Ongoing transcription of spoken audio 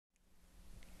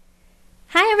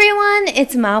everyone,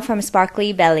 it's Mao from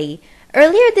Sparkly Belly.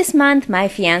 Earlier this month, my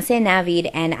fiancé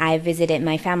Navid and I visited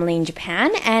my family in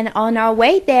Japan, and on our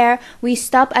way there, we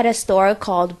stopped at a store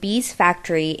called Bees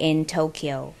Factory in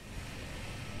Tokyo.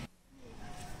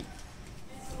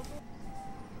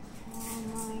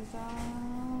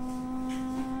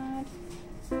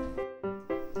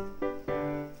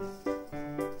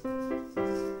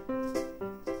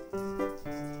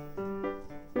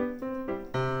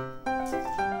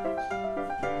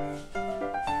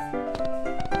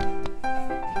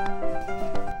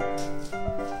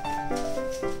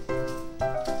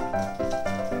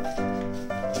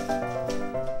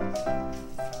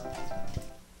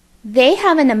 They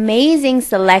have an amazing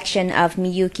selection of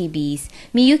Miyuki bees.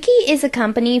 Miyuki is a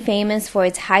company famous for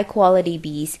its high-quality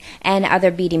bees and other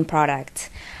beading products.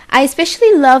 I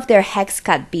especially love their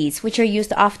hex-cut beads, which are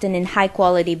used often in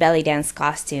high-quality belly dance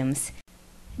costumes.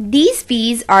 These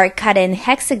beads are cut in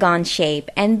hexagon shape,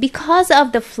 and because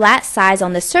of the flat size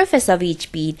on the surface of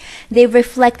each bead, they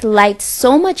reflect light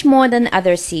so much more than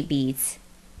other sea beads.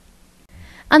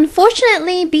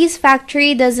 Unfortunately, Bees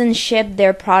Factory doesn't ship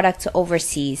their products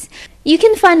overseas. You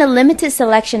can find a limited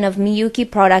selection of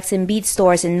Miyuki products in bead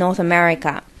stores in North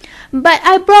America. But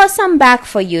I brought some back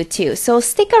for you too, so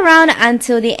stick around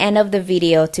until the end of the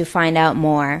video to find out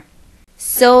more.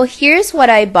 So here's what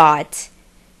I bought.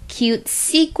 Cute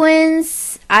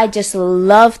sequins. I just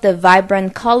love the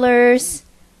vibrant colors.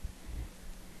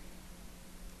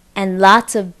 And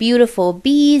lots of beautiful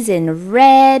beads in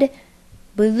red,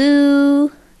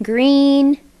 blue,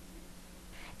 green.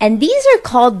 And these are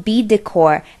called bead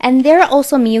decor, and they're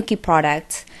also Miyuki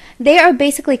products. They are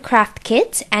basically craft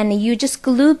kits, and you just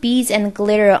glue beads and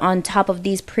glitter on top of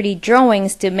these pretty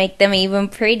drawings to make them even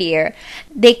prettier.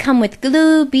 They come with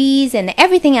glue, beads, and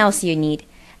everything else you need.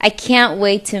 I can't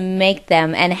wait to make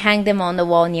them and hang them on the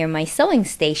wall near my sewing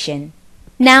station.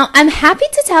 Now, I'm happy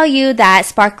to tell you that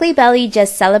Sparkly Belly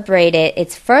just celebrated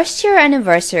its first year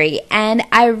anniversary, and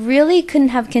I really couldn't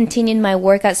have continued my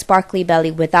work at Sparkly Belly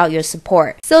without your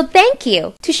support. So thank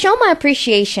you! To show my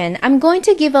appreciation, I'm going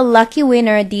to give a lucky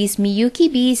winner these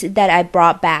Miyuki beads that I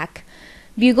brought back.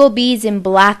 Bugle beads in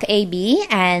black AB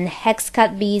and hex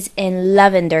cut beads in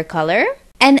lavender color,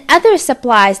 and other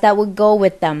supplies that would go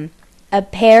with them. A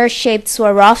pear-shaped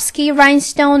Swarovski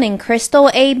rhinestone in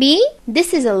crystal AB.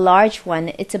 This is a large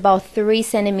one. It's about 3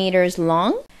 centimeters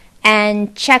long.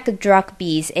 And check druck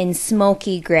beads in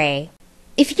smoky gray.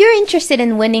 If you're interested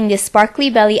in winning this Sparkly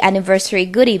Belly anniversary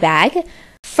goodie bag,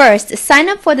 first sign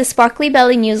up for the Sparkly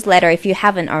Belly newsletter if you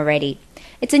haven't already.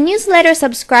 It's a newsletter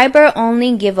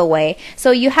subscriber-only giveaway, so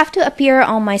you have to appear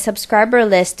on my subscriber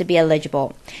list to be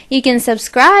eligible. You can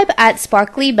subscribe at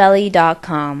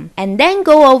sparklybelly.com and then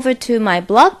go over to my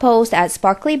blog post at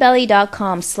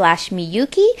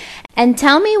sparklybelly.com/Miyuki and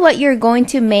tell me what you're going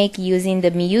to make using the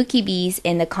Miyuki beads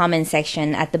in the comment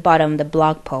section at the bottom of the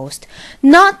blog post.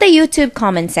 Not the YouTube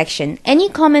comment section. Any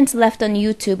comments left on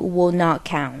YouTube will not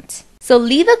count. So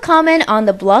leave a comment on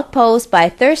the blog post by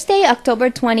Thursday, October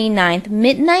 29th,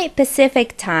 midnight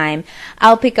Pacific time.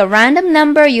 I'll pick a random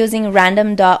number using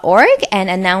random.org and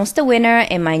announce the winner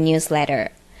in my newsletter.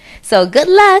 So good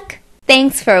luck!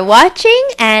 Thanks for watching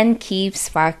and keep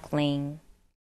sparkling.